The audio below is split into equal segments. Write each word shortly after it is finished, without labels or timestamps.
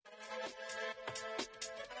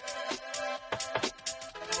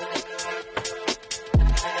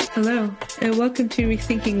Hello, and welcome to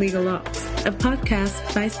Rethinking Legal Ops, a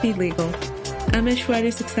podcast by Speed Legal. I'm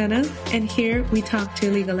Ishwarya Saxena, and here we talk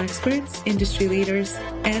to legal experts, industry leaders,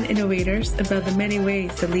 and innovators about the many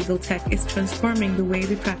ways that legal tech is transforming the way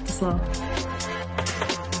we practice law.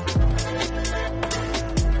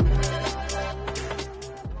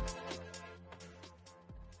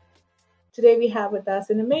 Today we have with us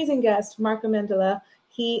an amazing guest, Marco Mendola.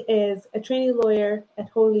 He is a trainee lawyer at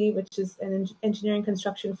Holy, which is an engineering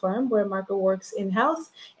construction firm where Marco works in-house.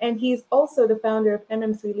 And he's also the founder of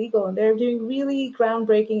MM3 Legal. And they're doing really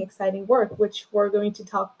groundbreaking, exciting work, which we're going to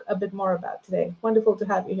talk a bit more about today. Wonderful to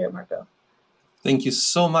have you here, Marco. Thank you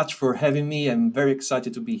so much for having me. I'm very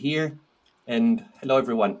excited to be here. And hello,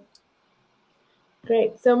 everyone.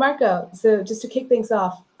 Great. So Marco, just to kick things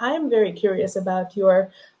off, I am very curious about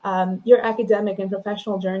your academic and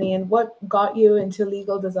professional journey and what got you into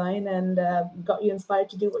legal design and got you inspired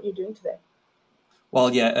to do what you're doing today.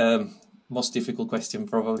 Well, most difficult question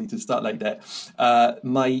probably to start like that.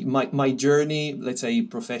 My journey, let's say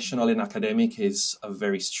professional and academic, is a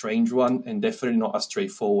very strange one and definitely not a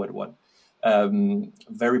straightforward one.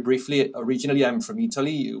 Very briefly, originally I'm from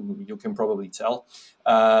Italy, you can probably tell.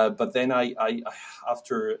 But then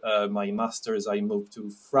after my master's, I moved to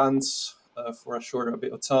France for a short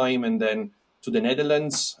bit of time, and then to the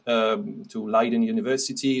Netherlands, to Leiden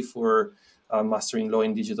University for a master in law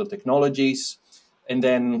and digital technologies. And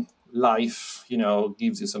then life,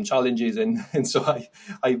 gives you some challenges. And so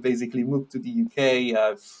I basically moved to the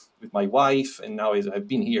UK with my wife, and now I've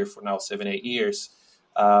been here for now 7-8 years.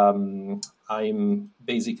 I'm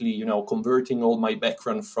basically, converting all my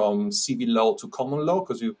background from civil law to common law,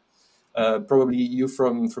 because you from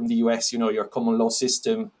the US, your common law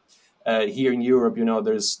system. Here in Europe,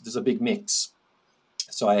 there's a big mix.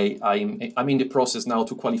 So I'm in the process now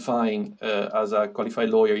to qualifying as a qualified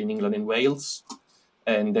lawyer in England and Wales,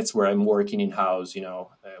 and that's where I'm working in house,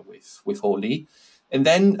 with Holy. And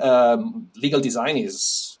then legal design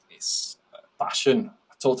is passion,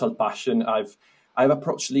 a total passion. I've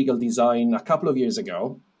approached legal design a couple of years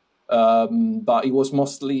ago, but it was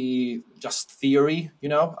mostly just theory.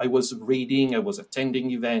 I was reading, I was attending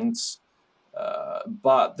events,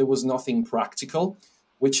 but there was nothing practical,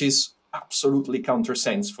 which is absolutely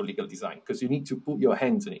countersense for legal design, because you need to put your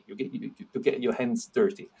hands in it. You get your hands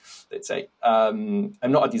dirty, let's say. I'm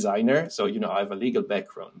not a designer, so I have a legal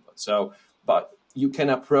background, but you can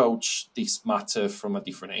approach this matter from a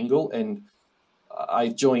different angle. And I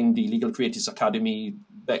joined the Legal Creatives Academy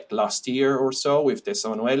back last year or so with Tessa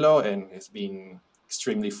Manuelo, and it's been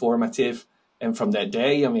extremely formative. And from that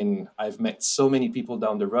day, I've met so many people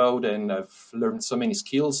down the road, and I've learned so many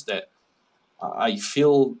skills that I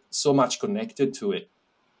feel so much connected to it.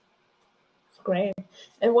 Great.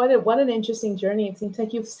 And what an interesting journey. It seems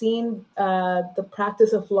like you've seen the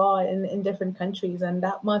practice of law in different countries, and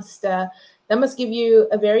that must give you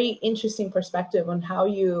a very interesting perspective on how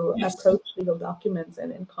you approach legal documents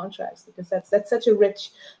and contracts, because that's such a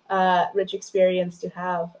rich experience to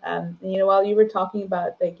have. While you were talking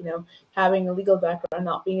about having a legal background,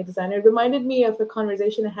 not being a designer, it reminded me of a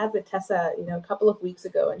conversation I had with Tessa, a couple of weeks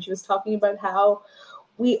ago, and she was talking about how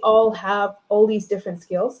we all have all these different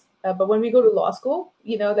skills. But when we go to law school,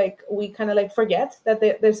 we kind of forget that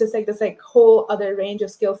there's this whole other range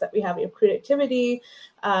of skills that we have. We have creativity,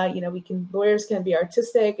 lawyers can be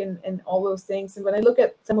artistic and all those things. And when I look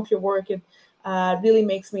at some of your work, it really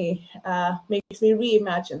makes me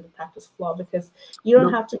reimagine the practice of law, because you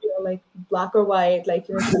don't have to be black or white,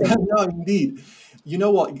 No, indeed. You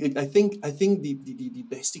know what? I think the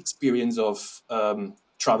best experience of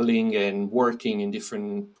traveling and working in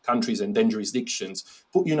different countries and then jurisdictions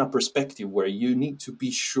put you in a perspective where you need to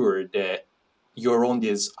be sure that your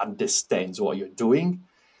audience understands what you're doing.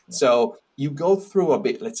 Yeah. So you go through a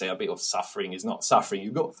bit of suffering. It's not suffering.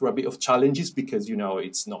 You go through a bit of challenges because,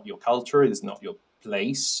 it's not your culture, it's not your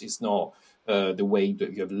place, it's not the way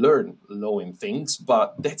that you have learned law and things.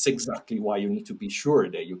 But that's exactly why you need to be sure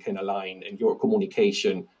that you can align and your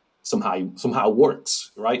communication somehow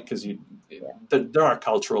works, right? Because there are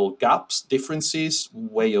cultural gaps, differences,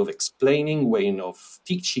 way of explaining, way of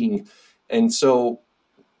teaching. And so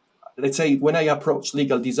let's say when I approach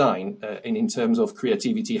legal design and in terms of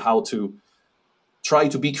creativity, how to try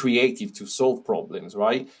to be creative to solve problems,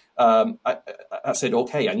 right? I said,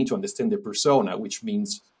 okay, I need to understand the persona, which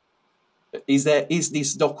means is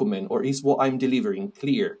this document or is what I'm delivering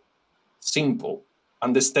clear, simple,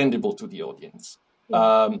 understandable to the audience?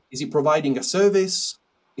 Is it providing a service?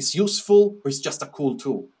 Is useful, or is just a cool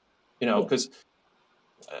tool? Because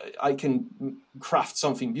I can craft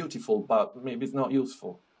something beautiful, but maybe it's not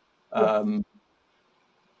useful.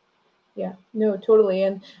 Yeah, no, totally.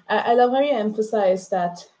 And I love how you emphasize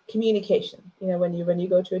that communication, when you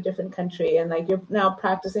go to a different country and like you're now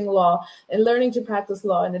practicing law and learning to practice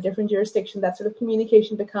law in a different jurisdiction, that sort of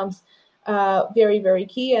communication becomes very, very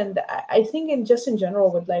key. And I think in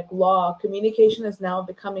general with like law, communication is now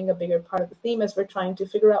becoming a bigger part of the theme as we're trying to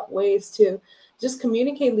figure out ways to just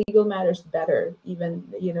communicate legal matters better, even,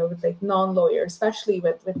 with like non-lawyers, especially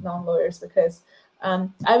with non-lawyers, because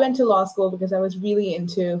I went to law school because I was really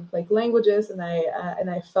into like languages, and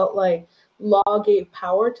I felt like law gave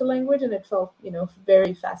power to language, and it felt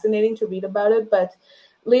very fascinating to read about it. But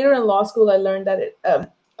later in law school, I learned that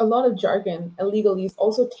a lot of jargon and legalese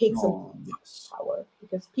also takes a lot Oh, yes, of power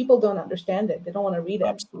because people don't understand it; they don't want to read it.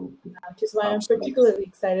 absolutely, Which is why I'm absolutely. particularly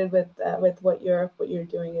excited with what you're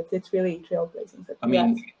doing. It's really trailblazing. So I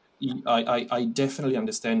congrats. mean, I definitely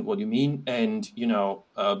understand what you mean, and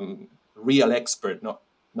real expert,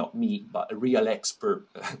 not me, but a real expert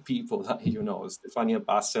people that Stefania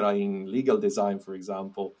Passera in legal design, for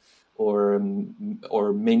example, or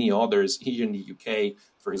many others here in the UK,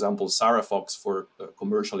 for example, Sarah Fox for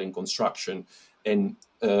commercial and construction, and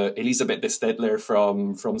Elizabeth de Stedtler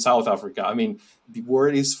from South Africa. I mean, the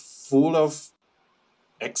world is full of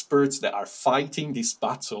experts that are fighting this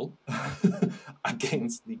battle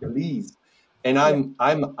against legalese, and Yeah,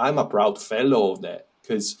 I'm a proud fellow of that,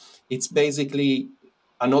 because it's basically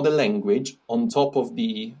another language on top of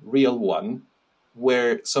the real one,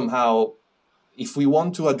 where somehow, if we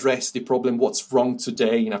want to address the problem what's wrong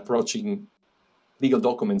today in approaching legal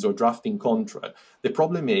documents or drafting contract, the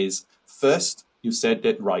problem is, first, you said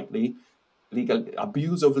that rightly, legal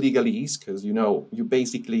abuse of legalese, because you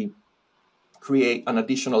basically create an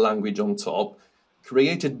additional language on top,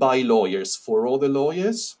 created by lawyers for other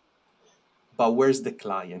lawyers. But where's the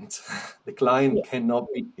client? The client yeah, cannot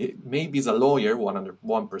be, maybe he's a lawyer,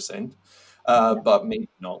 101%, yeah, but maybe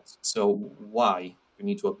not. So why? You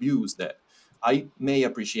need to abuse that. I may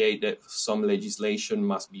appreciate that some legislation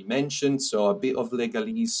must be mentioned, so a bit of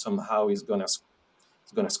legalese somehow is gonna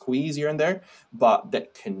squeeze here and there, but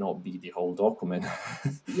that cannot be the whole document.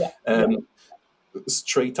 yeah, yeah, um,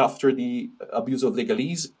 Straight after the abuse of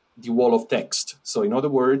legalese, the wall of text. So, in other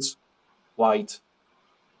words, white,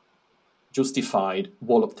 justified,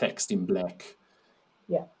 wall of text in black.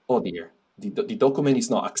 yeah. Oh dear, the document is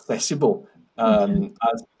not accessible.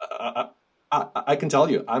 As, I can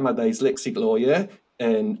tell you, I'm a dyslexic lawyer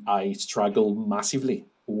and I struggle massively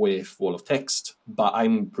with wall of text, but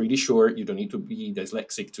I'm pretty sure you don't need to be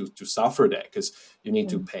dyslexic to suffer that, because you need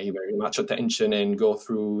to Mm, pay very much attention and go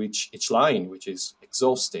through each line, which is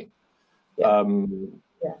exhausting. yeah, Um,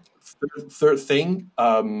 yeah. third thing,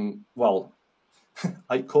 well,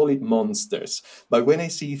 I call it monsters. But when I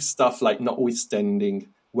see stuff like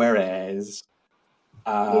notwithstanding, whereas,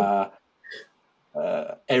 Yeah.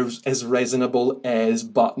 uh, as reasonable as,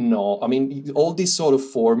 but no, I mean, all these sort of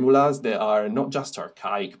formulas that are not just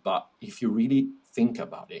archaic, but if you really think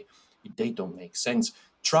about it, they don't make sense.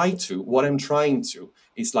 What I'm trying to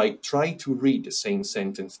is like, try to read the same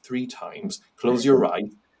sentence 3 times, close your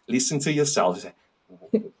eyes, listen to yourself, say,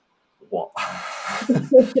 what?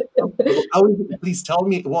 Please tell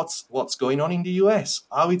me what's going on in the US.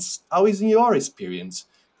 How is in your experience?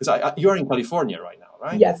 Because you're in California right now,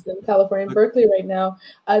 right? Yes, in California, in Berkeley right now.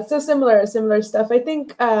 So similar stuff. I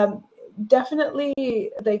think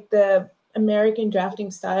definitely like the American drafting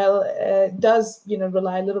style does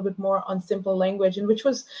rely a little bit more on simple language, and which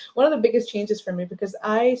was one of the biggest changes for me because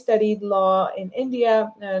I studied law in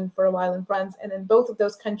India and for a while in France, and in both of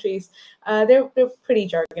those countries, they're pretty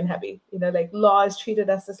jargon heavy. Like law is treated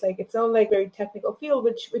as this like its own like very technical field,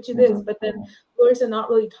 which it is, Mhm. but then lawyers are not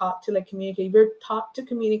really taught to like communicate. We're taught to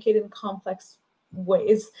communicate in complex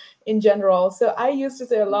ways in general. So I used to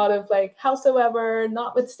say a lot of like, howsoever,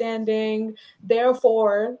 notwithstanding,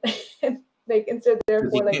 therefore, like instead of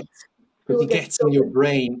Because therefore, it like gets because people it get gets in so your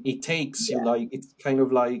brain. It takes you, yeah. like, it's kind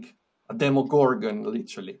of like a demogorgon,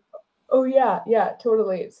 literally. Oh yeah, yeah,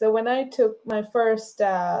 totally. So when I took my first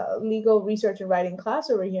legal research and writing class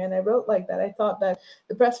over here, and I wrote like that, I thought that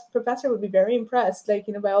the professor would be very impressed, like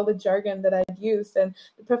by all the jargon that I'd used, and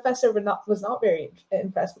the professor was not very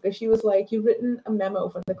impressed because she was like, "You've written a memo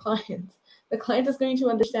for the client. The client is going to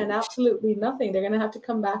understand absolutely nothing. They're going to have to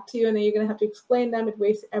come back to you, and then you're going to have to explain them. It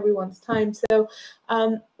wastes everyone's time." So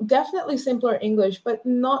definitely simpler English, but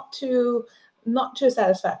not to a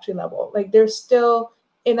satisfactory level. Like there's still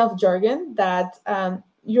enough jargon that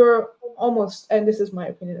you're almost, and this is my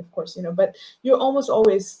opinion, of course, but you almost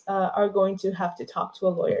always are going to have to talk to a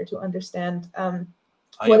lawyer to understand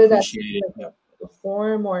I whether that's appreciate it. like Yeah. a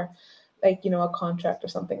form or like a contract or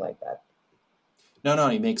something like that. No,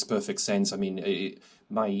 it makes perfect sense. I mean,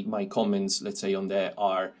 my comments, let's say, on that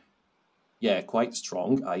are, yeah, quite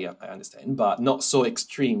strong. I understand, but not so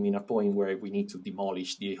extreme in a point where we need to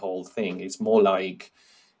demolish the whole thing. It's more like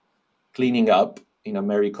cleaning up in a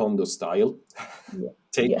Marie Kondo style. Yeah,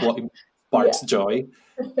 Take yeah, what yeah, sparks joy,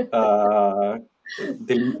 uh,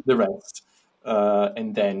 delete the rest,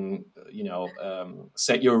 and then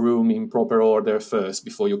set your room in proper order first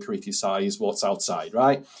before you criticize what's outside,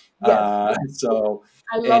 right? yes. So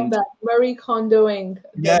I love and that. Marie Kondoing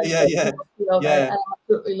yeah, yeah, the yeah, field. yeah. I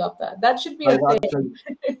absolutely love that. That should be a I've thing.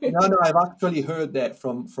 actually no, I've actually heard that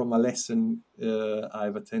from a lesson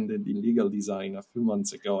I've attended in legal design a few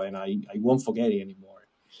months ago, and I won't forget it anymore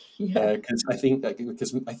Yeah, because I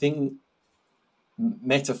think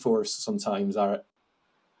metaphors sometimes are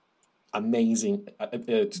amazing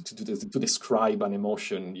to describe an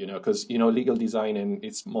emotion, because legal design, and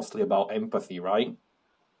it's mostly about empathy, right?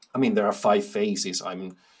 I mean, there are 5 phases.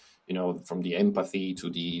 From the empathy to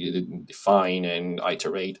the define and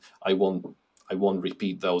iterate. I won't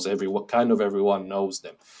repeat those. Everyone knows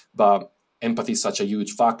them, but empathy is such a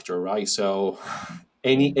huge factor, right? So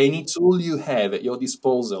yeah, any tool you have at your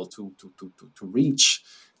disposal to reach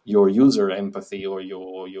your user empathy, or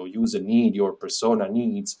your user need, your persona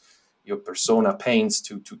needs, your persona pains,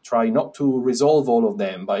 to try not to resolve all of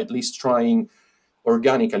them, but at least trying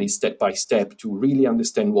organically, step by step, to really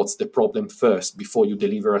understand what's the problem first before you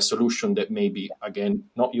deliver a solution that may be, again,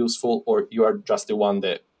 not useful, or you are just the one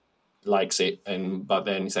that likes it, but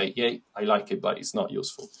then you say, yeah, I like it, but it's not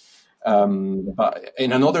useful. But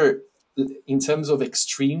in terms of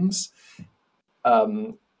extremes,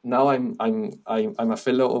 now I'm a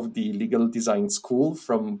fellow of the legal design school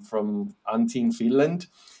from Antti in Finland.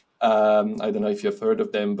 I don't know if you've heard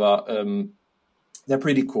of them, but they're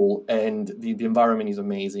pretty cool, and the environment is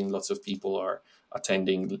amazing. Lots of people are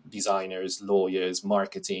attending, designers, lawyers,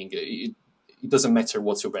 marketing. It doesn't matter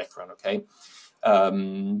what's your background, okay?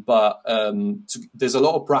 There's a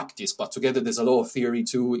lot of practice, but together there's a lot of theory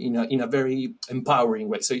too, in a very empowering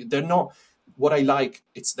way. So they're not, what I like,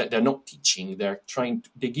 it's that they're not teaching.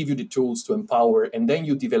 They give you the tools to empower, and then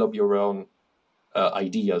you develop your own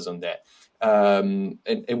ideas on that. And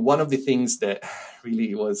one of the things that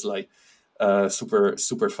really was like super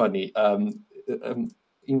super funny,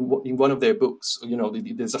 in one of their books,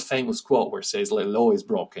 there's a famous quote where it says, "The law is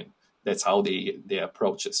broken." That's how they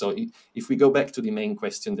approach it. So if we go back to the main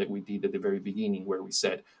question that we did at the very beginning, where we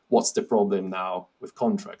said, what's the problem now with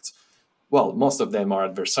contracts? Well, most of them are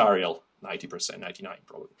adversarial, 90%, 99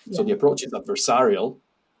 probably. So yeah, the approach is adversarial.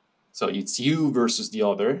 So it's you versus the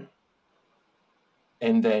other.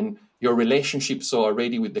 And then your relationship, so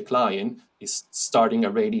already with the client, is starting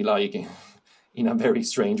already like in a very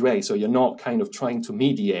strange way. So you're not kind of trying to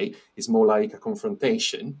mediate. It's more like a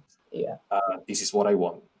confrontation. yeah, This is what I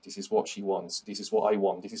want. This is what she wants. This is what I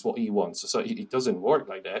want. This is what he wants. So it doesn't work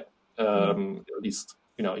like that. yeah. At least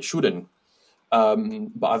it shouldn't.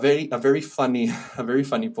 But a very funny a very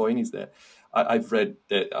funny point is that I've read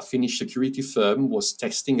that a Finnish security firm was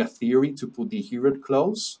testing a theory to put the hero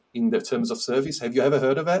clause in their terms of service. Have you ever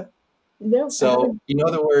heard of it? No, I So, haven't. in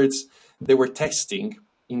other words, they were testing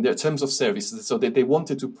in their terms of service, so that they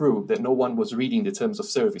wanted to prove that no one was reading the terms of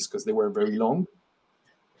service because they were very long.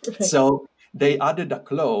 Right. So they added a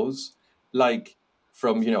clause, like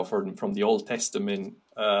from the Old Testament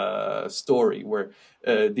story, where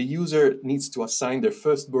the user needs to assign their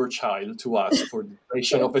firstborn child to us for the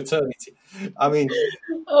duration of eternity. I mean,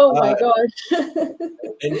 Oh my uh, gosh.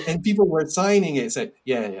 and people were signing it, say,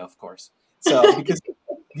 yeah, yeah, of course. So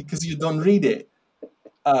because you don't read it.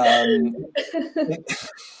 Um, and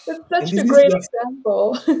That's and such this a is great just,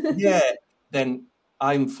 example. yeah, then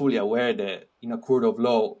I'm fully aware that in a court of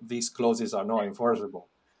law, these clauses are not enforceable.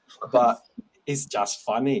 Of course. But it's just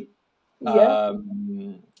funny. Yeah,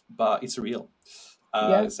 But it's real.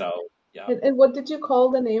 yeah. So, yeah. And what did you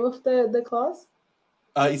call the name of the clause?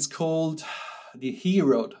 It's called the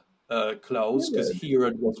Herod clause, because Herod.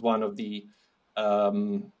 Herod was one of the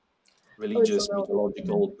um, Oh, it's a religious, Roman. Mhm.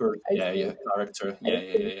 mythological I yeah, see. yeah, character. I Yeah,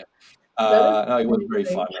 yeah, see. yeah, yeah. That is No, it was very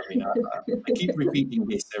amazing. fun. I mean, I keep repeating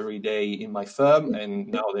this every day in my firm, and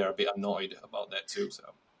now they're a bit annoyed about that too. So,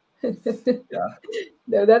 yeah.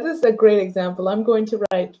 No, that is a great example. I'm going to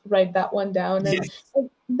write that one down. Yeah, And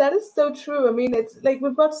that is so true. I mean, it's like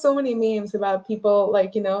we've got so many memes about people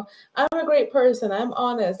like, I'm a great person, I'm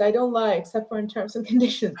honest, I don't lie except for in terms and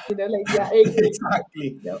conditions, like, yeah, I agree.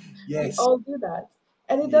 exactly. We Yes. all do that.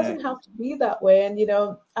 And it Yeah. doesn't have to be that way. And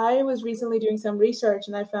I was recently doing some research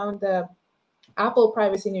and I found Apple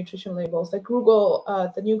privacy nutrition labels, like Google,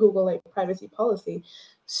 the new Google like privacy policy,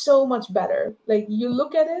 so much better. Like you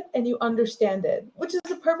look at it and you understand it, which is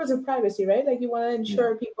the purpose of privacy, right? Like you want to Yeah.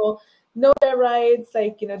 ensure people know their rights,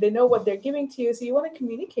 like they know what they're giving to you, so you want to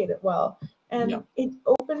communicate it well. Yeah. And it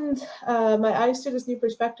opened my eyes to this new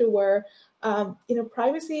perspective where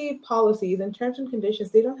privacy policies and terms and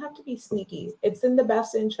conditions, they don't have to be sneaky. It's in the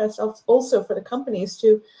best interest of also for the companies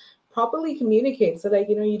to properly communicate so that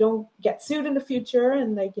you don't get sued in the future,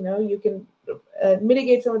 and you can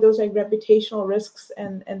mitigate some of those like reputational risks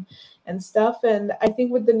and stuff. And I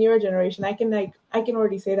think with the newer generation, I can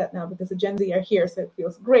already say that now because the Gen Z are here, so it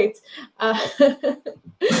feels great.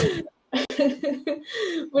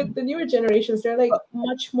 With the newer generations, they're like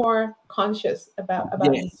much more conscious about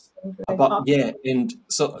these Yes, things. and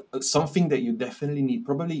so something that you definitely need,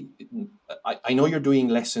 probably, I know you're doing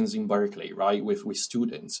lessons in Berkeley, right, with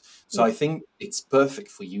students. So Yeah. I think it's perfect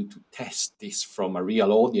for you to test this from a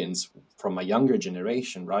real audience, from a younger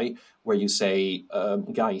generation, right, where you say,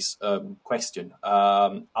 guys, question,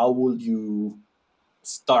 how would you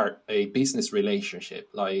start a business relationship,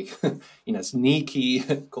 like in a sneaky,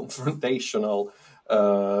 confrontational,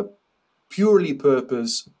 uh, purely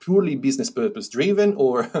business purpose driven,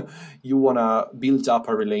 or you want to build up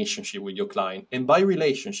a relationship with your client? And by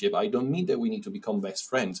relationship, I don't mean that we need to become best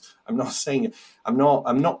friends. I'm not saying, I'm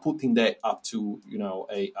not putting that up to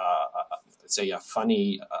let's say a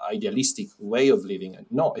funny, idealistic way of living.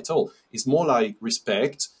 Not at all. It's more like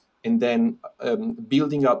respect, and then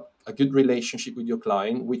building up a good relationship with your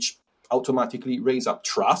client, which automatically raise up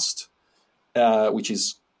trust, which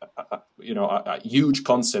is a huge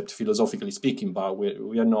concept philosophically speaking, but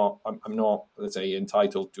we are not. I'm not, let's say,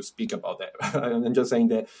 entitled to speak about that. I'm just saying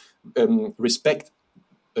that respect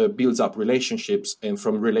builds up relationships, and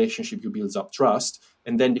from relationship you builds up trust,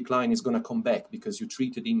 and then the client is going to come back because you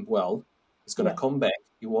treated him well. He's going to Yeah. come back.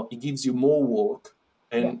 He gives you more work,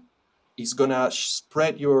 Yeah. and he's going to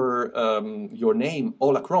spread your name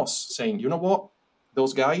all across, saying, you know what,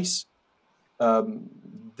 those guys,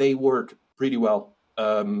 they work pretty well.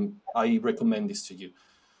 I recommend this to you.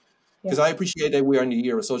 Because Yeah. I appreciate that we are in the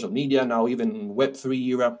era of social media now, even Web3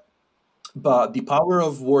 era, but the power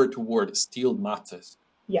of word to word still matters.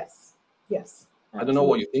 Yes. Yes. I don't know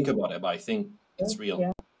what Absolutely. you think about it, but I think it's real.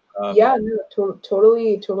 Yeah. Yeah, no,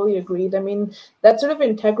 totally agreed. I mean, that sort of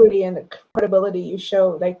integrity and credibility you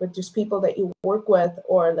show, like with just people that you work with,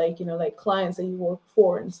 or like like clients that you work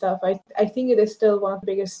for and stuff. I think it is still one of the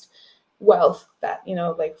biggest wealth that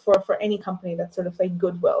like for any company, that's sort of like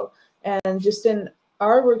goodwill. And just in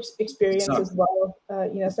our work experience as Exactly.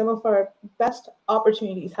 well, some of our best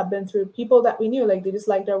opportunities have been through people that we knew, like they just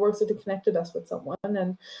liked our work, so they connected us with someone,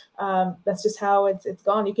 and that's just how it's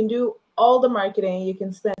gone. You can do all the marketing, you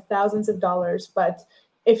can spend thousands of dollars, but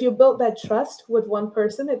if you build that trust with one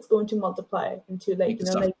person, it's going to multiply into like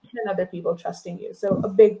Exactly. like 10 other people trusting you. So a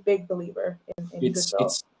big believer in It's goodwill.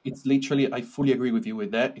 it's it's literally, I fully agree with you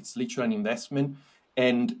with that. It's literally an investment.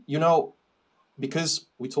 And because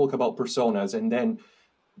we talk about personas, and then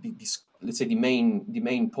let's say the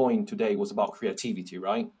main point today was about creativity,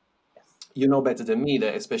 right? Yes. You know better than me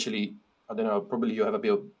that, especially, I don't know, probably you have a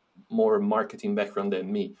bit more marketing background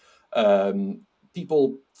than me.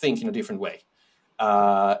 People think in a different way,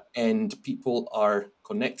 and people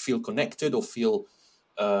feel connected, or feel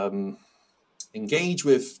um, engaged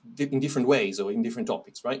in different ways or in different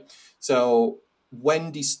topics, right? So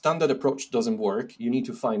when the standard approach doesn't work, you need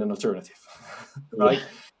to find an alternative, Yeah. right?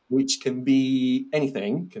 Which can be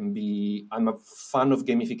anything. Can be, I'm a fan of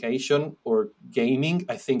gamification or gaming.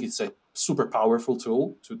 I think it's a super powerful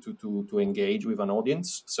tool to engage with an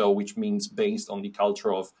audience. So which means based on the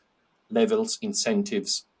culture of levels,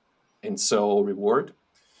 incentives, and so reward.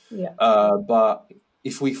 Yeah. But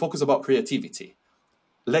if we focus about creativity,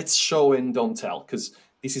 let's show and don't tell, because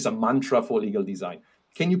this is a mantra for legal design.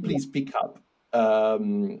 Can you Yeah. please pick up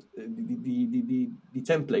the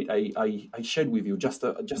template I shared with you just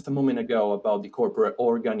a moment ago about the corporate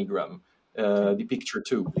organigram, Okay. the picture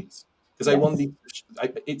too, please? Because I want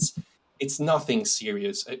Yes. it's nothing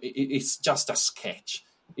serious. It's just a sketch.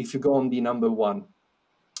 If you go on the number one,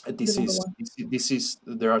 The number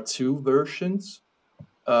one. there are two versions.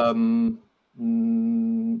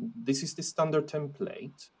 This is the standard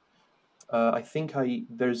template. I think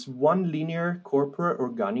there's one linear corporate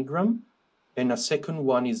organigram, and a second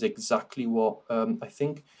one is exactly what I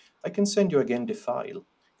think. I can send you again the file,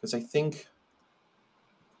 because I think,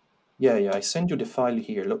 yeah, I send you the file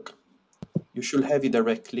here. Look, you should have it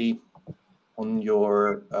directly on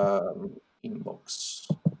your inbox.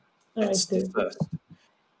 Oh, I That's the see. first.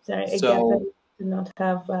 Sorry, I guess I So Do not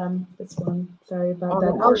have this one. Sorry about Oh,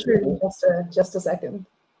 that. no I'll worries share at it in all. just a second.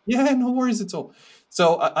 Yeah, no worries at all.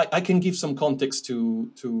 So I can give some context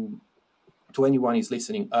to anyone who's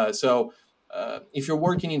listening. If you're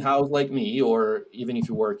working in house like me, or even if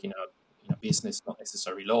you work in a business, not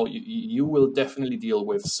necessarily law, you will definitely deal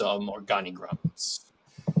with some organigrams.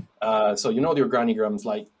 So you know the organigrams,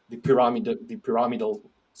 like the pyramidal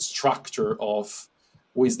structure of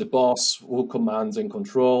who is the boss, who commands and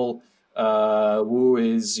control, who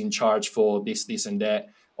is in charge for this, and that.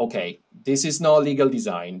 Okay, this is not legal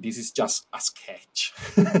design. This is just a sketch.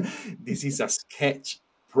 This is a sketch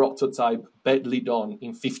prototype, badly done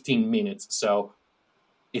in 15 minutes. So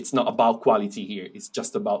it's not about quality here. It's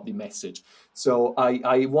just about the message. So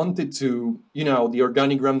I wanted to, the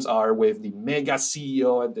organigrams are with the mega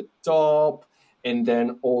CEO at the top, and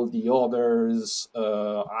then all the others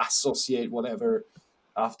associate whatever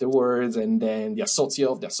afterwards, and then the associate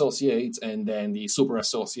of the associates, and then the super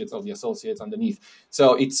associates of the associates underneath.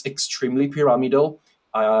 So it's extremely pyramidal.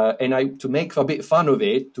 And to make a bit fun of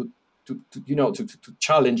it, to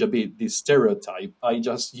challenge a bit this stereotype, I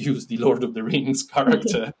just used the Lord of the Rings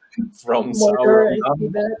character from Mordor, I see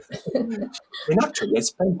Sauron. that. And actually, I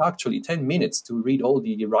spent 10 minutes to read all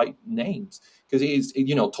the right names, because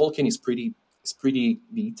Tolkien is pretty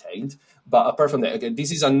detailed. But apart from that, again,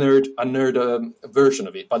 this is a nerd version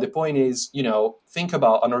of it. But the point is, think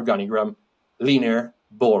about an organigram: linear,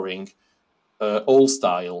 boring, old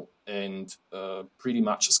style, and pretty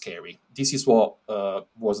much scary. This is what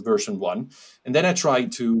was version 1. And then I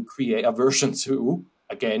tried to create a version 2,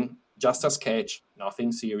 again, just a sketch,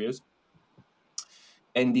 nothing serious.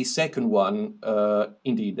 And the second one,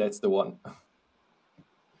 indeed, that's the one.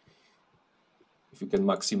 If you can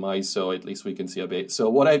maximize, so at least we can see a bit. So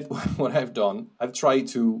what I've done, I've tried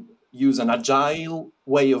to use an agile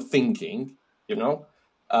way of thinking,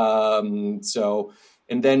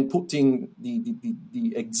 and then putting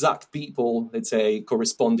the exact people, let's say,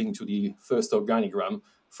 corresponding to the first organigram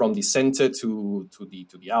from the center to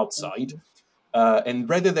the outside. And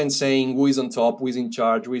rather than saying who is on top, who is in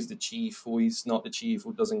charge, who is the chief, who is not the chief,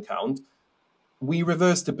 who doesn't count, we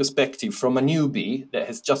reverse the perspective from a newbie that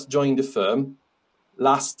has just joined the firm,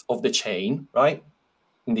 last of the chain, right?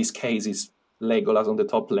 In this case, is Legolas on the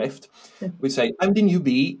top left. We say, I'm the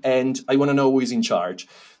newbie and I want to know who is in charge.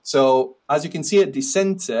 So as you can see at the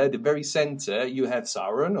center, the very center, you have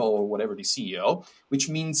Sauron, or whatever, the CEO, which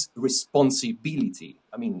means responsibility.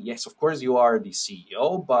 I mean, yes, of course you are the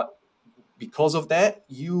CEO, but because of that,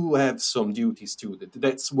 you have some duties too.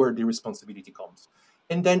 That's where the responsibility comes.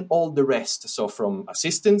 And then all the rest, so from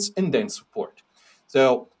assistance and then support.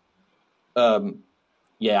 So,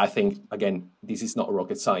 I think, again, this is not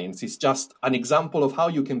rocket science. It's just an example of how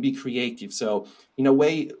you can be creative. So in a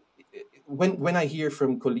way, when I hear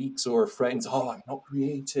from colleagues or friends, oh, I'm not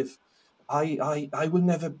creative, I will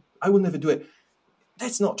never do it.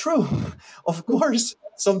 That's not true. Of course,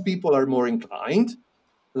 some people are more inclined,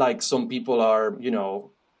 like some people are,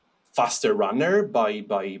 faster runner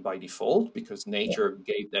by default, because nature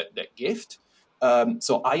gave that gift.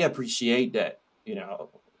 So I appreciate that,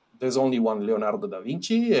 there's only one Leonardo da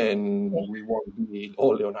Vinci, and we won't be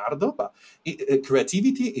all Leonardo, but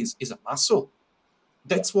creativity is a muscle.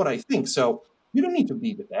 That's what I think. So you don't need to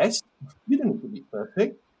be the best. You don't need to be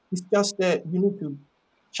perfect. It's just that you need to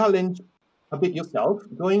challenge a bit yourself,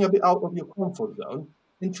 going a bit out of your comfort zone,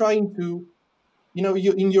 and trying to, you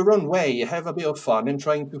in your own way, have a bit of fun and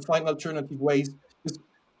trying to find alternative ways. Because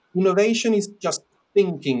innovation is just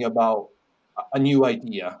thinking about a new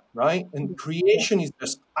idea, right? And creation is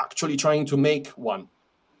just actually trying to make one,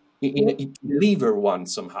 deliver one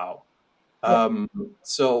somehow. Yeah.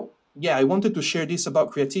 So yeah, I wanted to share this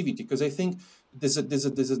about creativity, because I think there's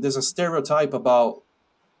a stereotype about,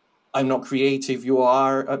 I'm not creative, you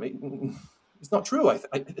are. I mean, it's not true.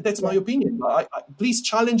 That's my opinion. Please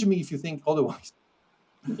challenge me if you think otherwise.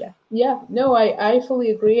 Yeah, no, I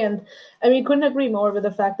fully agree. And I mean, couldn't agree more with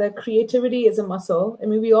the fact that creativity is a muscle. I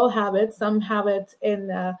mean, we all have it. Some have it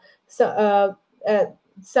in, some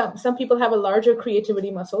people have a larger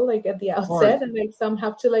creativity muscle, like at the Or outset, and like some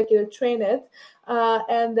have to like, train it.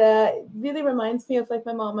 And it really reminds me of like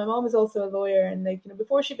my mom. My mom is also a lawyer, and like,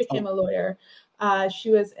 before she became a lawyer,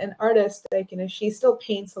 she was an artist. Like, she still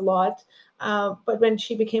paints a lot. But when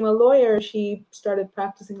she became a lawyer, she started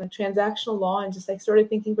practicing like transactional law and just like started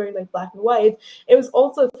thinking very like black and white. It was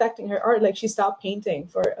also affecting her art. Like she stopped painting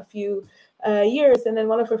for a few years. And then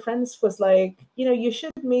one of her friends was like, you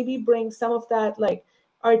should maybe bring some of that like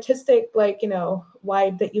artistic, like,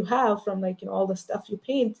 vibe that you have from like, all the stuff you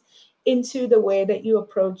paint into the way that you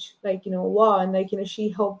approach like, law. And like, she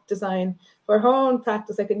helped design for her own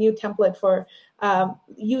practice, like a new template for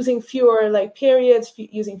using fewer like periods,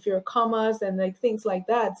 using fewer commas and like things like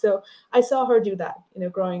that. So I saw her do that,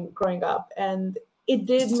 growing up. And it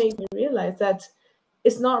did make me realize that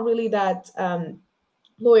it's not really that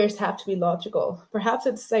lawyers have to be logical. Perhaps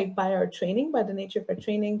it's like by our training, by the nature of our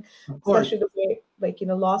training, Of course. especially the way like,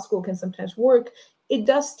 law school can sometimes work. It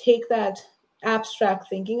does take that abstract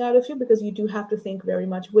thinking out of you, because you do have to think very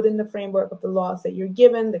much within the framework of the laws that you're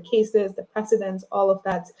given, the cases, the precedents, all of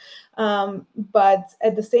that. But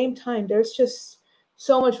at the same time, there's just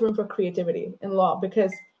so much room for creativity in law,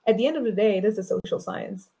 because at the end of the day, it is a social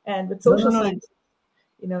science. And with No, no, social no. science,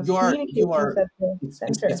 You communication is are. at the It's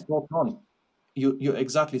center. spot on. You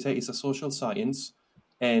exactly say it's a social science,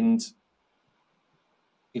 and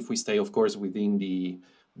if we stay, of course, within the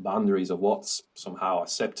boundaries of what's somehow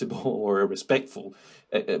acceptable or respectful,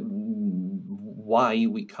 why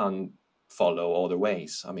we can't follow other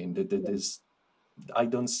ways? I mean, there's, I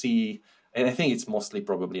don't see, and I think it's mostly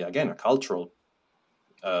probably again a cultural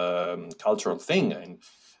thing,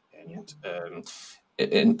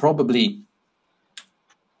 and probably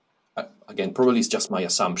again, probably it's just my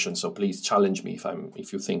assumption. So please challenge me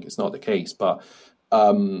if you think it's not the case. But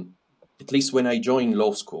at least when I joined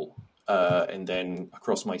law school and then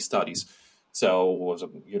across my studies, so it was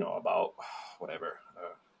about whatever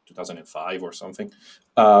 2005 or something.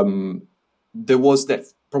 There was that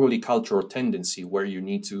probably cultural tendency where you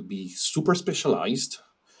need to be super specialized,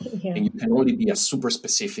 Yeah. and you can only be a super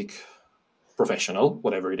specific professional,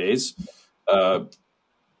 whatever it is.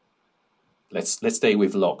 Let's stay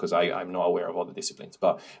with law, because I'm not aware of other disciplines,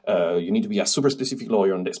 but you need to be a super specific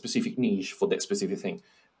lawyer on that specific niche for that specific thing.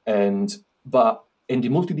 And the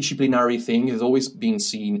multidisciplinary thing has always been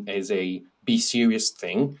seen as a be serious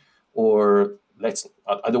thing, or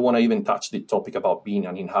I don't want to even touch the topic about being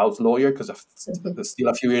an in-house lawyer, because still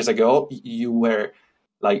a few years ago you were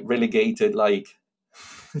like relegated like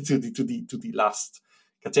to the last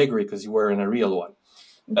category because you were in a real one.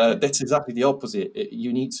 That's exactly the opposite.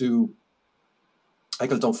 You need to, I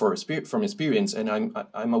can talk from experience, and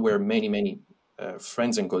I'm aware many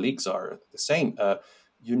friends and colleagues are the same.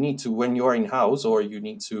 You need to, when you're in house, or you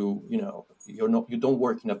need to, you don't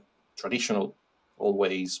work in a traditional,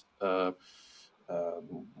 always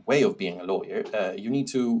way of being a lawyer. You need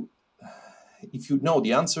to, if you know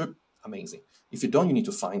the answer, amazing. If you don't, you need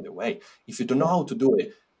to find a way. If you don't know how to do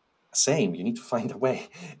it, same. You need to find a way.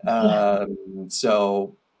 Yeah.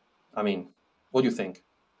 So, I mean, what do you think?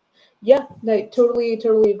 Yeah, I totally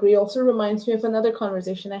agree. Also reminds me of another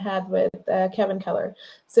conversation I had with Kevin Keller.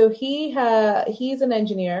 So he's an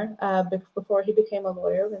engineer before he became a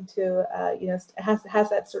lawyer. Into has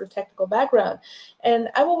that sort of technical background, and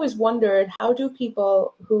I've always wondered, how do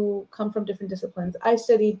people who come from different disciplines? I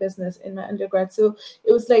studied business in my undergrad, so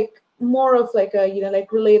it was like more of like a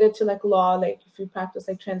like related to like law, like if you practice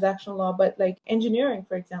like transactional law, but like engineering,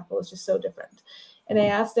 for example, is just so different. And I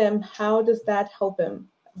asked him, how does that help him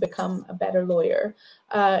become a better lawyer?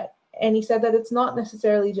 And he said that it's not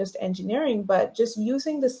necessarily just engineering, but just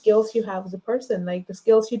using the skills you have as a person, like the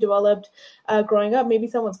skills you developed growing up. Maybe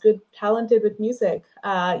someone's talented with music.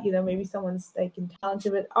 Maybe someone's like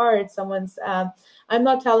talented with art. I'm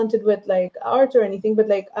not talented with like art or anything, but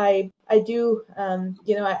like I do.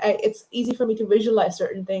 It's easy for me to visualize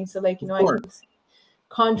certain things. So like Of I course. can see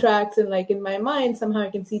contracts, and like in my mind somehow I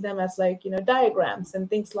can see them as like diagrams and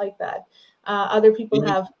things like that. Other people Can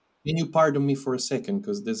you have. can you pardon me for a second,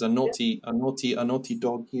 because there's a naughty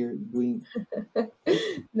dog here doing.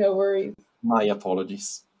 No worries. My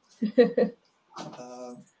apologies. Go,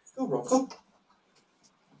 Rocco.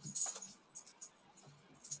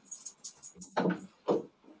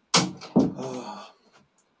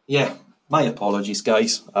 Yeah, my apologies,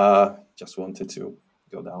 guys. Just wanted to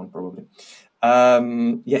go down, probably.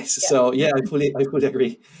 Yes, Yeah. so yeah, I fully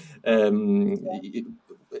agree.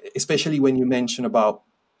 Especially when you mention about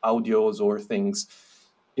audios or things.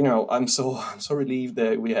 I'm so relieved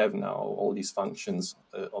that we have now all these functions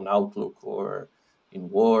on Outlook or in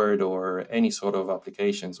Word or any sort of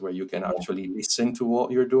applications where you can Yeah. actually listen to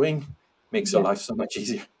what you're doing. Makes your Yeah. life so much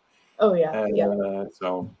easier. Oh yeah. Yeah.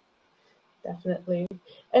 So Definitely.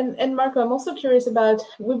 And Marco, I'm also curious about,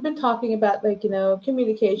 we've been talking about like,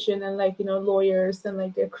 communication and like, lawyers and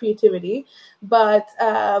like their creativity, but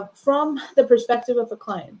from the perspective of a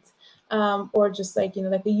client, or just like,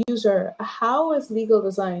 like a user, how is legal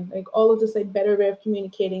design, like all of this like better way of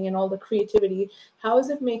communicating and all the creativity, how is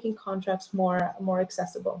it making contracts more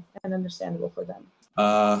accessible and understandable for them?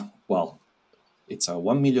 well, it's a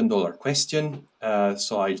 $1 million question,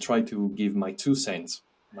 so I'll try to give my 2 cents.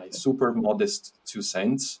 my super modest 2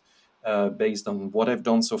 cents, based on what I've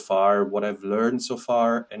done so far, what I've learned so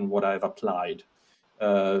far, and what I've applied.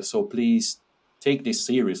 So please take this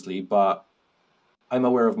seriously, but I'm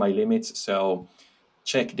aware of my limits, so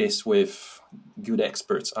check this with good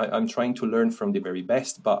experts. I'm trying to learn from the very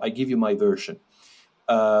best, but I give you my version.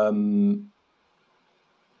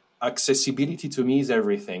 Accessibility to me is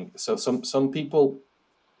everything. So some people,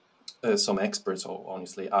 some experts,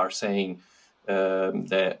 honestly, are saying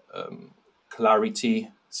that clarity,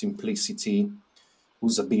 simplicity,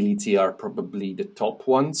 usability are probably the top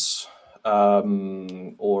ones.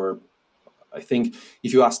 Or I think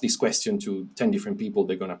if you ask this question to 10 different people,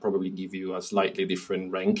 they're going to probably give you a slightly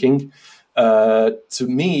different ranking. To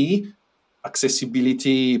me,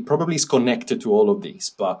 accessibility probably is connected to all of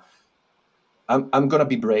these, but I'm going to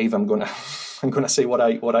be brave. I'm going to say what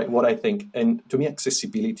I think. And to me,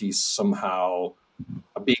 accessibility is somehow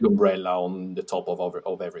a big umbrella on the top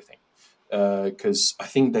of everything. Because I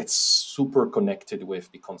think that's super connected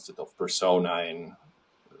with the concept of persona and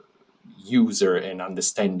user and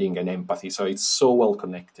understanding and empathy. So it's so well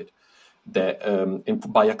connected that,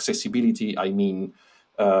 and by accessibility, I mean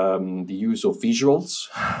the use of visuals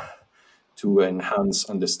to enhance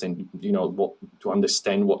understanding, to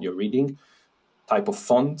understand what you're reading, type of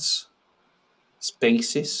fonts,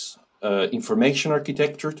 spaces, information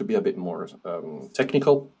architecture, to be a bit more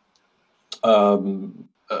technical.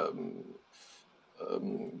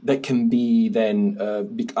 That can be then,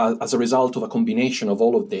 as a result of a combination of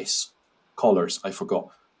all of this, colors, I forgot.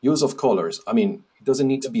 Use of colors. I mean, it doesn't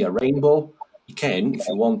need to be a rainbow. You can, if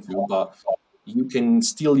you want to, but you can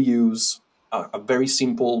still use a very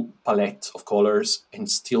simple palette of colors and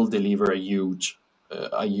still deliver a huge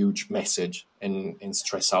message and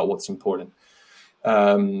stress out what's important.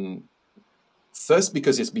 First,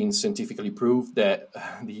 because it's been scientifically proved that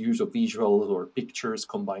the use of visuals or pictures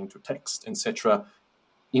combined to text, etc.,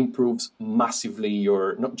 improves massively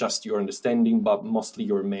not just your understanding, but mostly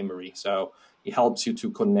your memory. So it helps you to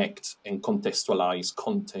connect and contextualize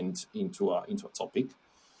content into a topic.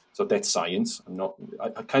 So that's science.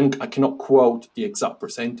 I cannot quote the exact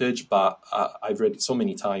percentage, but I've read it so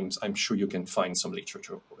many times. I'm sure you can find some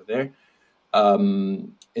literature over there.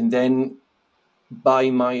 And then, by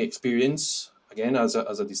my experience, again, as a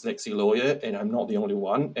dyslexia lawyer, and I'm not the only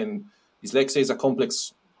one, and dyslexia is a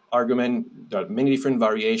complex argument. There are many different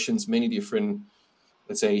variations, many different,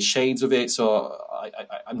 let's say, shades of it. So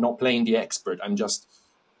I'm not playing the expert. I'm just,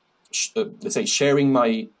 let's say, sharing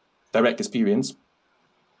my direct experience.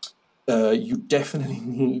 You definitely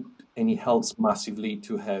need, and it helps massively,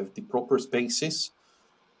 to have the proper spaces,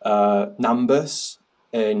 numbers,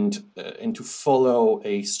 and to follow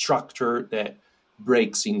a structure that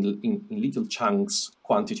breaks in little chunks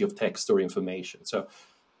quantity of text or information. So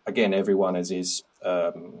again, everyone has his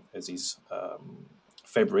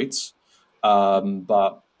favorites,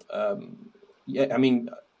 but yeah, I mean,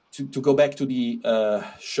 to go back to the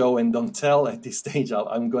show and don't tell at this stage,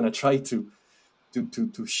 I'm going to try to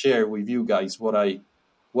share with you guys what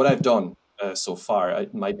I've done so far.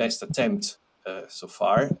 My best attempt so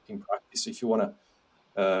far in practice. If you want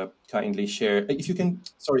to kindly share, if you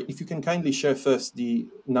can kindly share first the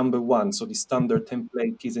number one, so the standard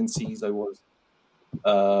template T's and C's I was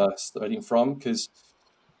starting from, because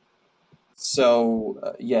so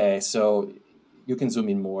you can zoom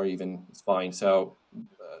in more even, it's fine. So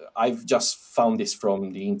I've just found this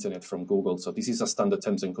from the internet, from Google. So this is a standard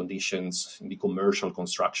terms and conditions in the commercial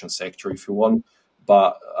construction sector, if you want.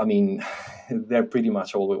 But I mean, they're pretty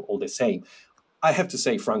much all the same. I have to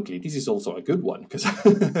say, frankly, this is also a good one, because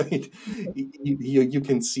you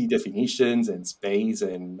can see definitions and space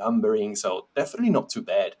and numbering. So definitely not too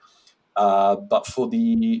bad. But for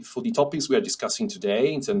the topics we are discussing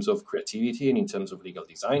today, in terms of creativity and in terms of legal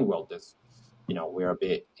design, well, we're a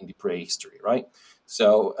bit in the prehistory, right?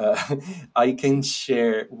 So I can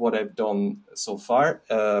share what I've done so far.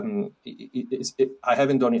 I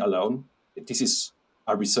haven't done it alone. This is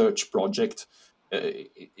a research project.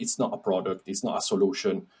 It's not a product. It's not a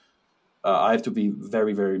solution. I have to be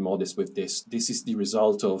very, very modest with this. This is the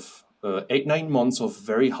result of 8-9 months of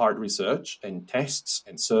very hard research and tests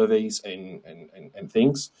and surveys and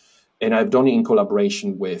things. And I've done it in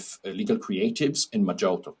collaboration with legal creatives and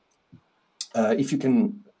Maggiotto. If you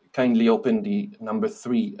can kindly open the number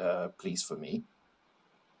 3, please, for me.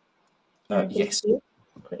 Yes.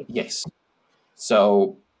 Great. Yes.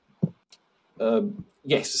 So,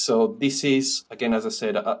 yes. So this is, again, as I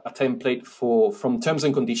said, a template from terms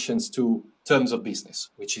and conditions to terms of business,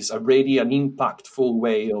 which is already an impactful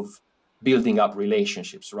way of building up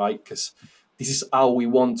relationships, right? Because this is how we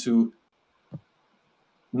want to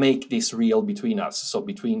make this real between us. So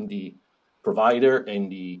between the provider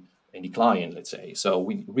and the client, let's say. So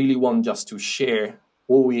we really want just to share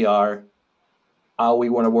who we are, how we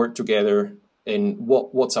want to work together, and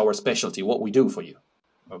what's our specialty, what we do for you.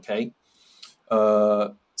 Okay.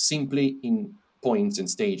 Simply in points and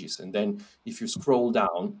stages. And then if you scroll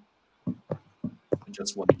down, I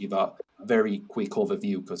just want to give a very quick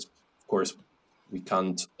overview because, of course, we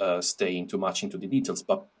can't stay into much into the details.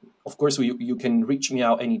 But, of course, you can reach me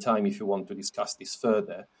out anytime if you want to discuss this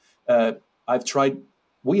further.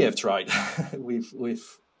 We have tried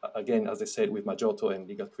with again, as I said, with Maggiotto and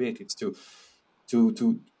Legal Creatives to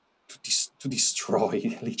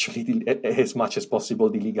destroy literally as much as possible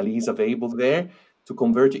the legalese available there, to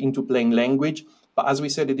convert it into plain language. But as we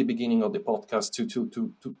said at the beginning of the podcast,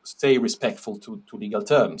 to stay respectful to legal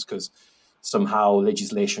terms, because somehow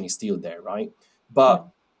legislation is still there, right? But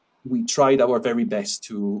we tried our very best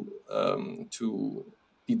to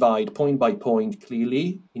divide point by point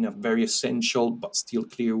clearly in a very essential but still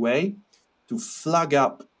clear way, to flag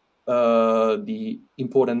up the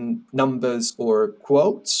important numbers or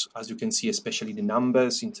quotes, as you can see, especially the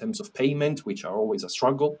numbers in terms of payment, which are always a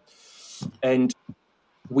struggle, and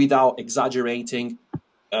without exaggerating,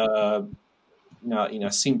 in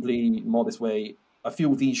a simply modest way, a few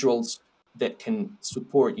visuals that can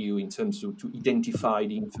support you in terms of to identify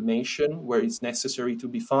the information where it's necessary to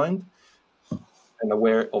be found, and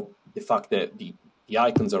aware of the fact that the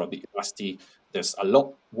icons are a bit rusty. There's a lot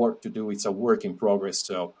of work to do. It's a work in progress.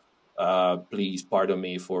 So please pardon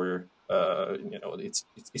me for, it's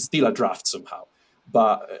still a draft somehow.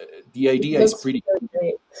 But the idea is pretty...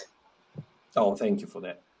 Great. Oh, thank you for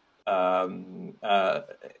that.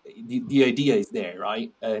 The idea is there,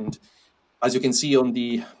 right? And as you can see on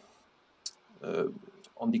the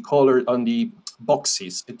color, on the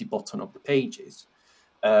boxes at the bottom of the pages,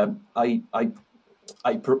 I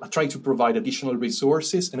try to provide additional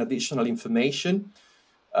resources and additional information,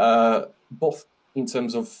 both in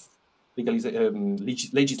terms of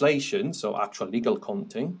legislation, so actual legal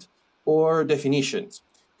content, or definitions.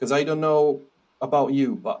 Because I don't know about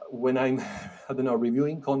you, but when I'm,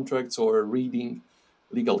 reviewing contracts or reading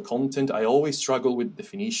legal content, I always struggle with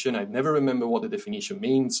definition. I never remember what the definition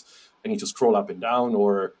means. I need to scroll up and down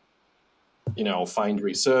or, find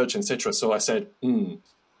research, etc. So I said,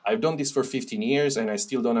 I've done this for 15 years and I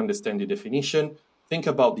still don't understand the definition. Think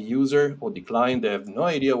about the user or the client. They have no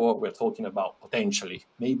idea what we're talking about potentially.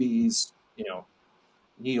 Maybe he's,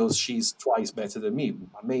 he or she's twice better than me.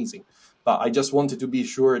 Amazing. But I just wanted to be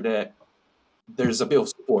sure that there's a bit of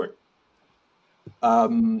support.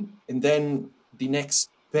 And then the next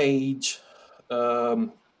page,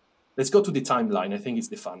 let's go to the timeline. I think it's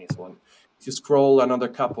the funniest one. If you scroll another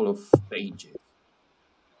couple of pages.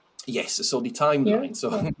 Yes, so the timeline. Yeah.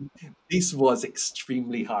 So this was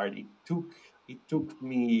extremely hard. It took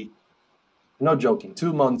me, not joking,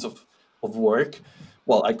 2 months of work.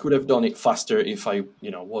 Well, I could have done it faster if I,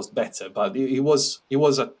 was better, but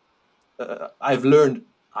I've learned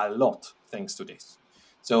a lot thanks to this.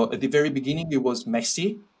 So at the very beginning, it was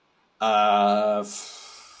messy, full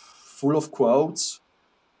of quotes,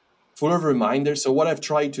 full of reminders. So what I've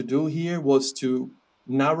tried to do here was to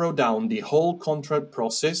narrow down the whole contract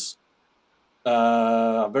process,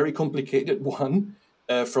 a very complicated one,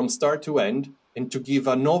 from start to end, and to give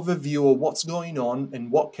an overview of what's going on and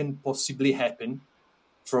what can possibly happen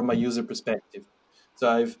from a user perspective.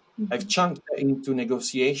 So I've chunked that into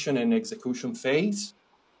negotiation and execution phase,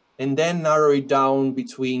 and then narrow it down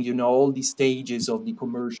between, all the stages of the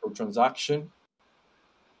commercial transaction.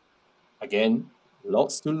 Again,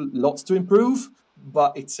 lots to improve,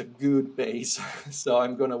 but it's a good base. So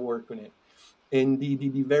I'm going to work on it. And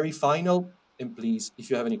the very final, and please,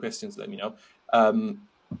 if you have any questions, let me know.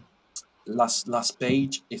 Last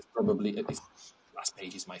page is last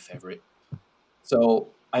page is my favorite. So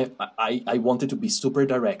I wanted to be super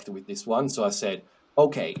direct with this one. So I said,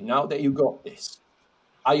 okay, now that you got this,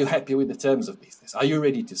 are you happy with the terms of business? Are you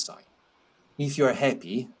ready to sign? If you're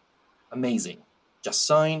happy, amazing. Just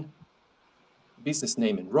sign, business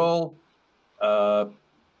name and role,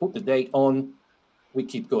 put the date on, we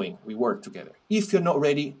keep going, we work together. If you're not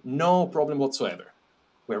ready, no problem whatsoever.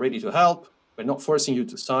 We're ready to help. We're not forcing you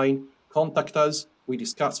to sign. Contact us. We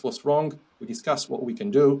discuss what's wrong. We discuss what we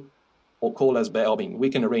can do, or call us back. I mean,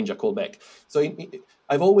 we can arrange a call back. So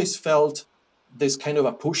I've always felt this kind of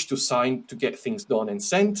a push to sign to get things done and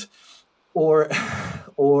sent, or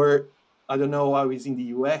I don't know how it's in the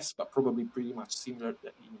US, but probably pretty much similar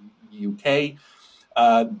in the UK.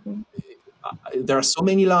 There are so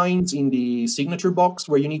many lines in the signature box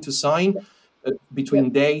where you need to sign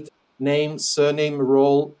between date, name, surname,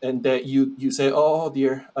 role, and that you say, oh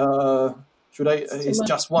dear, should I? It's too It's much.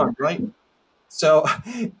 just one, right? So,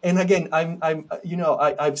 and again,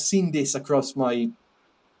 I've seen this across my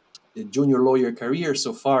junior lawyer career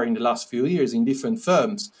so far in the last few years in different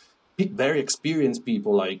firms. Very experienced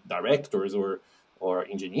people like directors or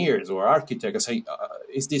engineers or architects say,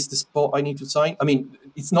 "Is this the spot I need to sign?" I mean,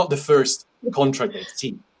 it's not the first contract they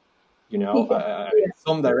see. You know, Yeah, yeah,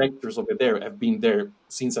 some directors over there have been there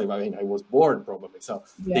since I mean I was born probably. So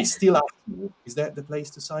they yeah, still ask me, "Is that the place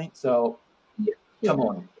to sign?" So yeah, come yeah,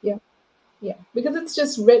 on. yeah. Yeah, because it's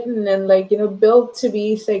just written and like, built to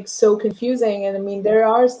be like so confusing. And I mean, there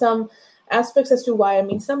are some aspects as to why. I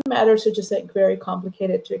mean, some matters are just like very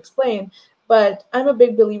complicated to explain. But I'm a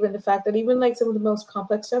big believer in the fact that even like some of the most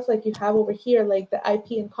complex stuff, like you have over here, like the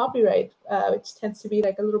IP and copyright, which tends to be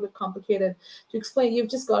like a little bit complicated to explain, you've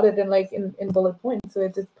just got it in like in bullet points. So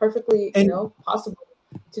it's perfectly, And possible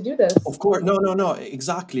to do this. of course, no,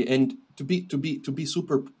 exactly. And to be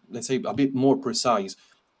super, let's say, a bit more precise,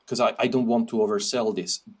 because I don't want to oversell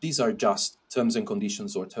this. These are just terms and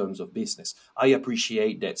conditions or terms of business. I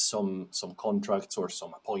appreciate that some contracts or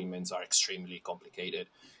some appointments are extremely complicated.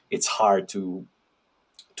 It's hard to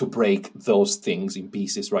break those things in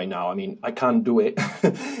pieces right now. I mean, I can't do it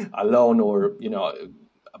alone, or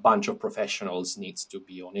a bunch of professionals needs to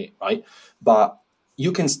be on it, right? But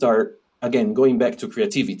you can start again going back to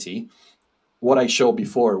creativity. What I showed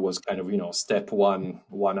before was kind of step 1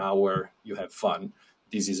 hour, you have fun.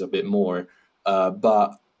 This is a bit more,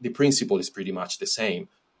 but the principle is pretty much the same.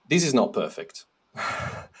 This is not perfect.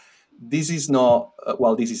 This is not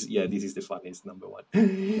well. This is the funniest number one.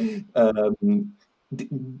 um,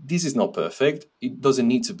 this is not perfect. It doesn't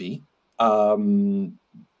need to be,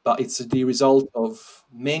 but it's the result of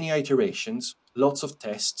many iterations, lots of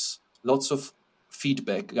tests, lots of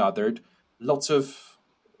feedback gathered, lots of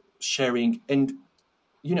sharing, and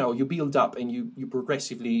you build up and you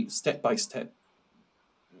progressively, step by step,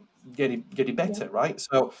 get it Yeah, better, right?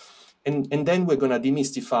 So and then we're going to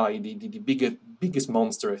demystify the biggest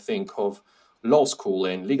monster, I think, of law school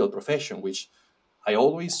and legal profession, which I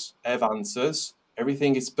always have answers,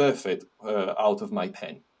 everything is perfect out of my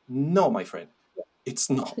pen. No, my friend, it's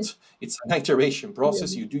not. It's an iteration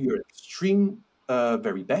process. yeah, You do your extreme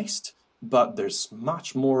very best, but there's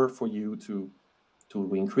much more for you to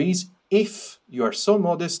increase if you are so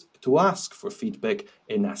modest to ask for feedback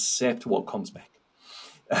and accept what comes back,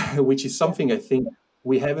 which is yeah. something I think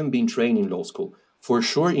we haven't been trained in law school. For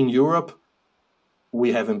sure, in Europe,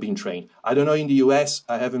 we haven't been trained. I don't know in the US,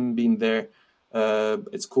 I haven't been there.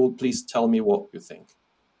 It's cool. Please tell me what you think.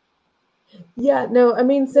 Yeah, no, I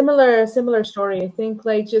mean similar story. I think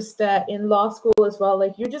like just in law school as well,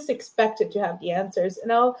 like you're just expected to have the answers.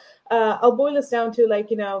 And I'll boil this down to like,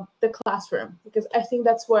 the classroom, because I think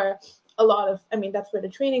that's where a lot of I mean that's where the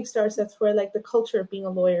training starts, that's where like the culture of being a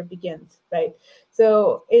lawyer begins, right?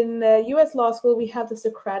 So in the US law school, we have the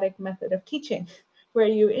Socratic method of teaching, where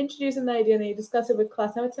you introduce an idea and you discuss it with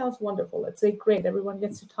class. Now it sounds wonderful. It's like great, everyone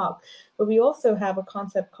gets to talk. But we also have a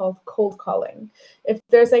concept called cold calling. If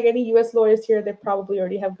there's like any US lawyers here, they probably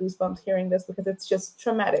already have goosebumps hearing this because it's just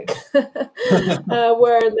traumatic.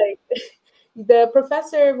 Where like the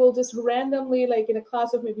professor will just randomly, like in a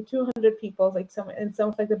class of maybe 200 people, like some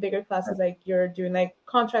of like the bigger classes, like you're doing like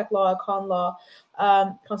contract law, con law,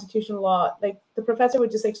 constitutional law, like the professor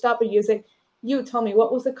would just like stop and use like, you tell me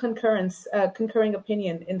what was the concurring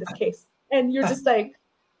opinion in this case, and you're just like,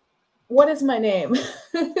 what is my name?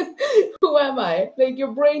 Who am I? Like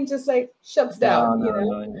your brain just like shuts down, No, no,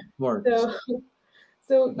 no, of course. So,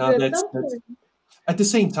 so No, at that's some that's. point, At the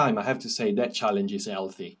same time, I have to say that challenge is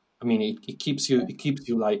healthy. I mean, it keeps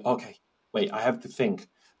you like, okay, wait, I have to think.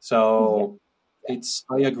 yeah, So yeah,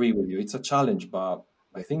 I agree with you. It's a challenge, but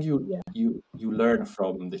I yeah, think you learn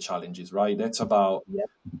from the challenges, right? yeah,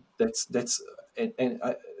 That's and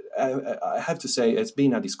I have to say it's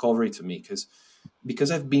been a discovery to me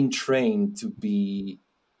because I've been trained to be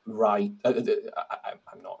right.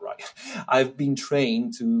 I'm not right. I've been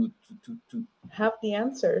trained to have the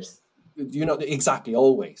answers. exactly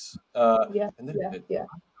always, Yeah, and then yeah, yeah,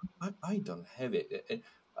 I don't have it.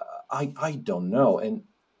 I don't know. And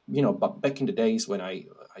but back in the days when I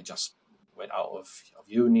just went out of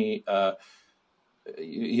uni,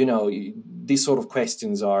 these sort of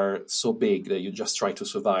questions are so big that you just try to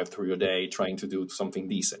survive through your day trying to do something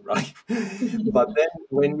decent, right? But then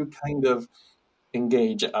when you kind of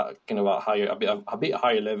engage at kind of a bit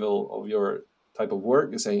higher level of your type of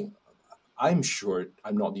work, you say, I'm sure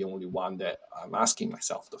I'm not the only one that I'm asking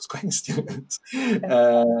myself those questions. yeah,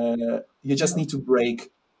 You just no, need to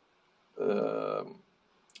break um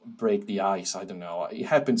break the ice. I don't know. It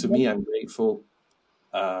happened to me. I'm grateful.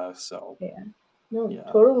 So Yeah. No, yeah.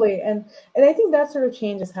 totally. And I think that sort of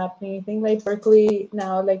change is happening. I think like Berkeley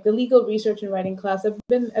now, like the legal research and writing class, I've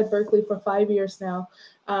been at Berkeley for 5 years now.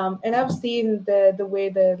 And I've seen the way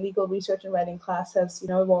the legal research and writing class has,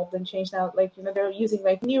 evolved and changed now. Like, they're using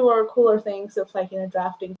like newer, cooler things of like,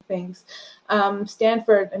 drafting things.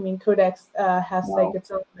 Stanford, I mean, Codex has like Wow.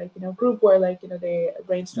 its own like, group where like, they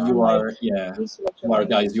brainstorm You like are, yeah. research or You are, like,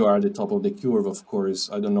 guys, you are at the top of the curve, of course.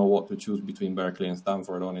 I don't know what to choose between Berkeley and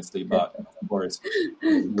Stanford, honestly, but of course,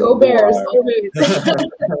 go you Bears, are. always.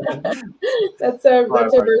 That's our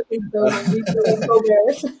Harvard. birthday slogan. We say go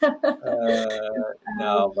Bears.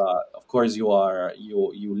 No, but of course you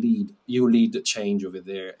lead the change over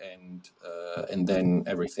there, and then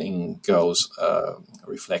everything goes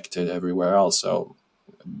reflected everywhere else. So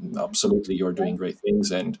absolutely, you're Yeah. doing great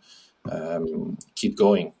things, and keep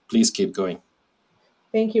going. Please keep going.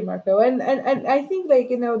 Thank you, Marco. And I think like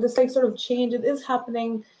this like sort of change it is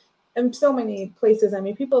happening in so many places. I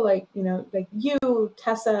mean, people like like you,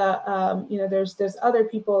 Tessa. There's other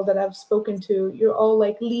people that I've spoken to. You're all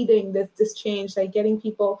like leading this change, like getting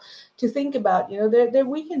people to think about that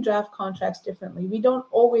we can draft contracts differently. We don't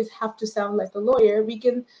always have to sound like a lawyer. We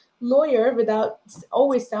can lawyer without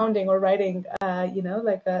always sounding or writing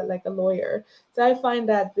like a lawyer. So I find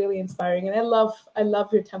that really inspiring, and I love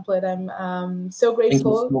your template. I'm so Thank you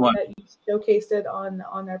grateful so much. that you showcased it on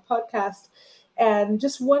our podcast. And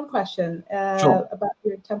just one question Sure. about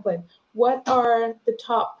your template: what are the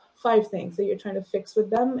top 5 things that you're trying to fix with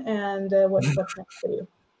them, and what's next for you?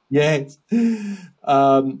 Yes.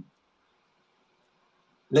 Um,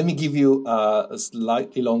 Let me give you a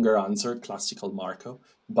slightly longer answer, classical Marco,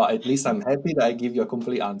 but at least I'm happy that I give you a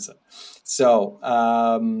complete answer. So,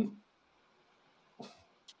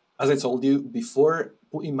 as I told you before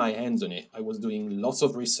putting my hands on it, I was doing lots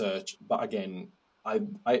of research, but again, I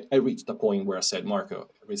reached a point where I said, Marco,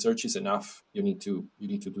 research is enough. You need to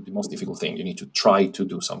do the most difficult thing. You need to try to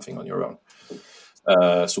do something on your own.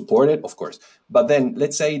 Support it, of course. But then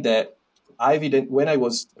let's say that when I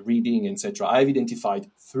was reading, etc., I've identified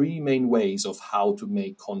 3 main ways of how to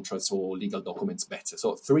make contracts or legal documents better.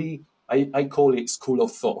 So I call it school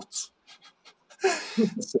of thought.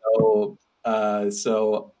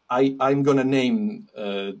 I'm gonna name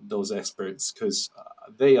those experts because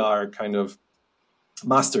they are kind of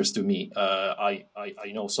masters to me. I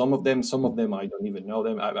know some of them I don't even know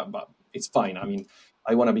them, but it's fine. I mean,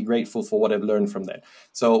 I want to be grateful for what I've learned from them.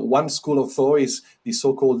 So one school of thought is the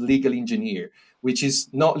so-called legal engineer, which is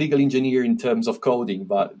not legal engineer in terms of coding,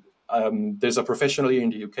 but there's a professional here in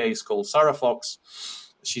the UK. It's called Sarah Fox.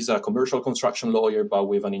 She's a commercial construction lawyer, but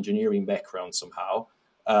with an engineering background somehow.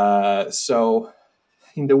 So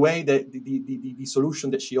in the way that the solution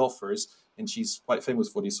that she offers, and she's quite famous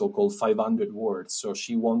for the so-called 500 words. So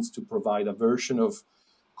she wants to provide a version of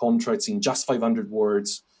contracts in just 500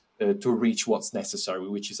 words to reach what's necessary,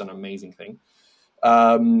 which is an amazing thing.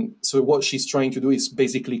 So what she's trying to do is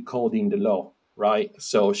basically coding the law, right?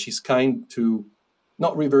 So she's kind to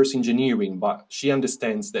not reverse engineering, but she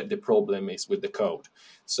understands that the problem is with the code.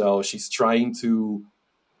 So she's trying to,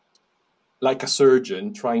 like a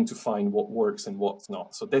surgeon, trying to find what works and what's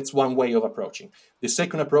not. So that's one way of approaching. The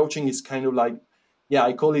second approaching is kind of like, yeah,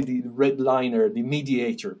 I call it the redliner, the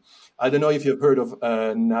mediator. I don't know if you've heard of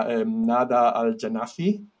Nada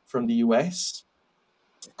Al-Janafi from the US,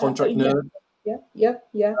 contract Yeah, nerd.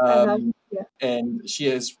 yeah. I have. Um, Yeah. and she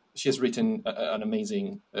has written an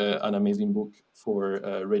amazing book for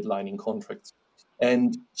redlining contracts.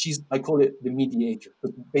 And I call it the mediator,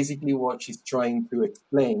 because basically what she's trying to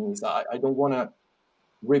explain is I don't want to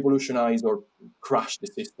revolutionize or crash the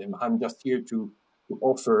system. I'm just here to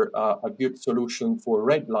offer a good solution for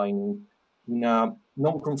redlining in a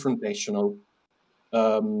non-confrontational,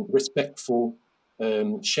 respectful,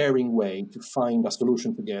 sharing way to find a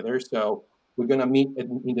solution together. So we're going to meet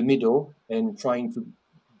in the middle and trying to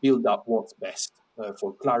build up what's best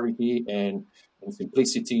for clarity and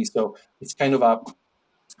simplicity. So it's kind of a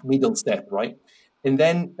middle step, right? And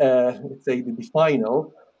then let's say the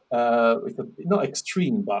final, it's not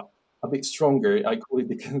extreme, but a bit stronger. I call it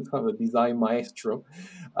the kind of a design maestro.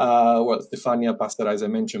 Well, Stefania Pastor, as I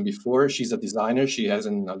mentioned before, she's a designer. She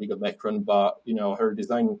hasn't a legal background, but her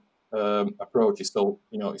design approach is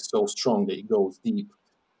so strong that it goes deep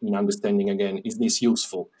in understanding. Again, is this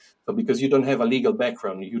useful? So because you don't have a legal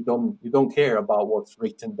background, you don't care about what's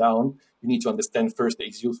written down. You need to understand first that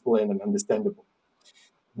it's useful and understandable.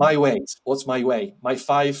 My ways. What's my way? My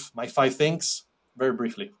five things. Very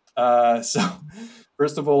briefly. So,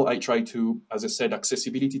 first of all, I try to, as I said,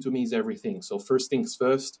 accessibility to me is everything. So, first things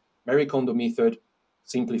first. Marie Kondo method.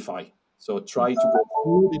 simplify. So try to go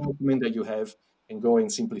through the document that you have and go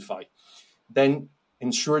and simplify. Then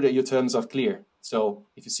ensure that your terms are clear. So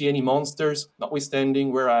if you see any monsters,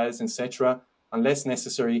 notwithstanding, whereas, etc., unless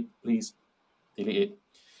necessary, please delete it.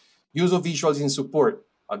 Use of visuals in support.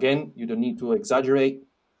 Again, you don't need to exaggerate,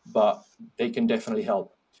 but they can definitely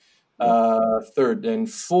help. Third and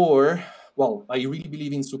four, well, I really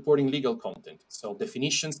believe in supporting legal content. So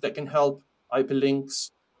definitions that can help,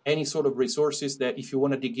 hyperlinks, any sort of resources that if you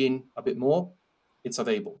want to dig in a bit more, it's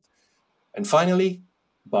available. And finally,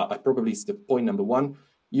 but I probably it's the point number one,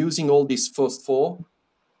 using all these first four,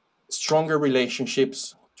 stronger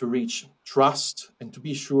relationships to reach trust and to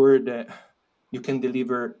be sure that you can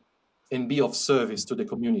deliver and be of service to the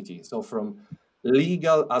community. So from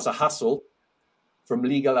legal as a hustle, from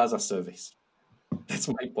legal as a service. That's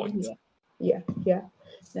my point. Yeah.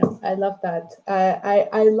 No, I love that.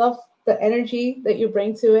 I love the energy that you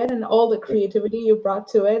bring to it and all the creativity you brought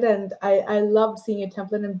to it. And I love seeing your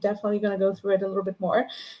template. I'm definitely going to go through it a little bit more.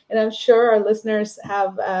 And I'm sure our listeners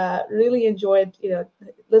have really enjoyed,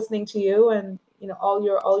 listening to you and, all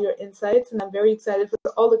your insights. And I'm very excited for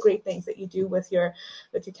all the great things that you do with your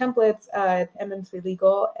templates at MM3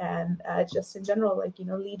 Legal and just in general,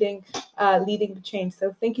 leading the change.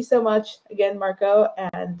 So thank you so much again, Marco.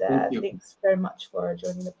 And thanks very much for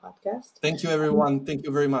joining the podcast. Thank you, everyone. Thank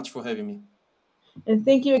you very much for having me. And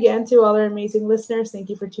thank you again to all our amazing listeners. Thank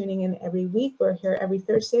you for tuning in every week. We're here every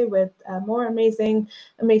Thursday with more amazing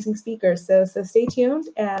speakers. So stay tuned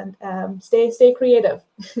and stay creative.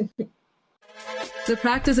 The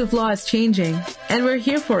practice of law is changing, and we're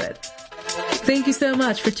here for it. Thank you so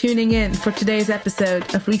much for tuning in for today's episode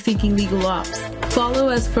of Rethinking Legal Ops. Follow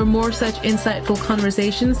us for more such insightful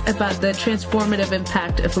conversations about the transformative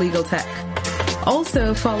impact of legal tech.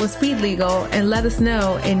 Also, follow Speed Legal and let us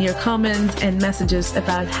know in your comments and messages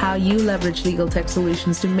about how you leverage legal tech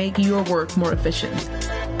solutions to make your work more efficient.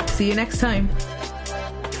 See you next time.